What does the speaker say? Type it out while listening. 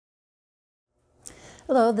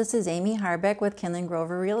Hello, this is Amy Harbeck with Kinlan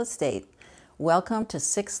Grover Real Estate. Welcome to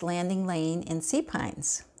 6 Landing Lane in Sea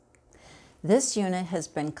Pines. This unit has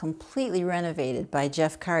been completely renovated by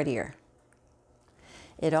Jeff Cartier.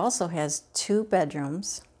 It also has 2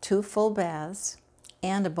 bedrooms, 2 full baths,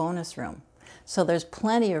 and a bonus room. So there's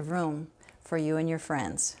plenty of room for you and your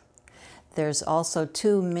friends. There's also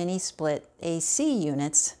 2 mini split AC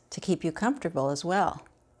units to keep you comfortable as well.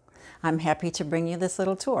 I'm happy to bring you this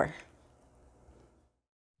little tour.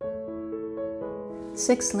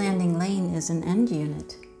 6 Landing Lane is an end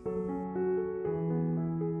unit.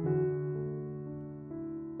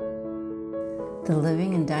 The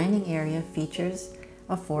living and dining area features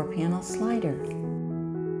a 4-panel slider.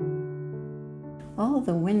 All of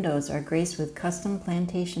the windows are graced with custom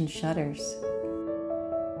plantation shutters.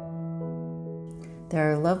 There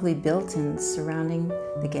are lovely built-ins surrounding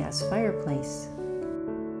the gas fireplace.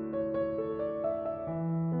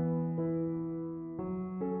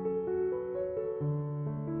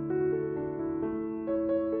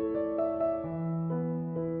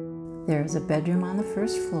 There is a bedroom on the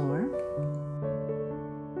first floor,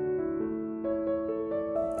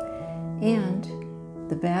 and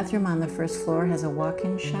the bathroom on the first floor has a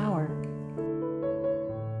walk-in shower.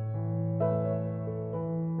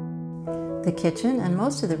 The kitchen and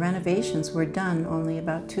most of the renovations were done only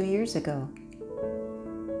about 2 years ago.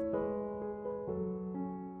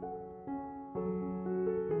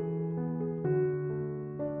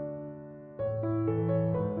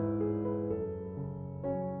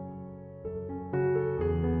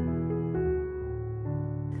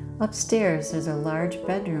 Upstairs is a large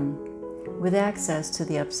bedroom with access to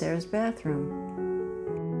the upstairs bathroom.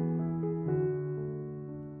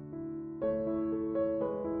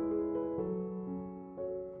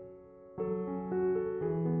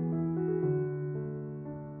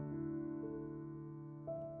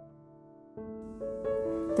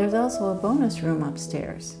 There's also a bonus room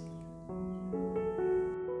upstairs.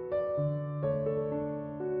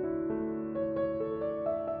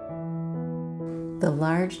 The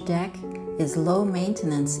large deck is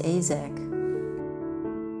low-maintenance AZEC.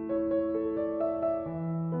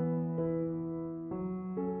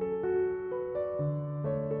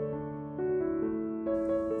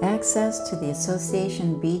 Access to the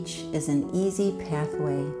Association Beach is an easy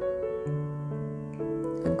pathway.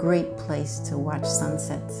 A great place to watch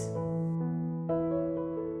sunsets.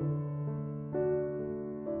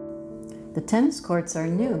 The tennis courts are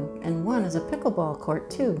new, and one is a pickleball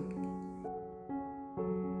court too.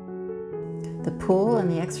 The pool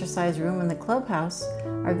and the exercise room in the clubhouse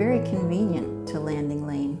are very convenient to Landing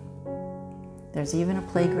Lane. There's even a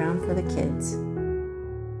playground for the kids.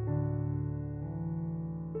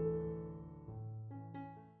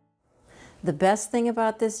 The best thing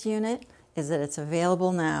about this unit is that it's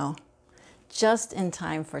available now, just in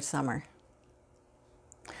time for summer.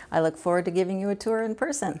 I look forward to giving you a tour in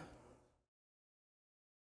person.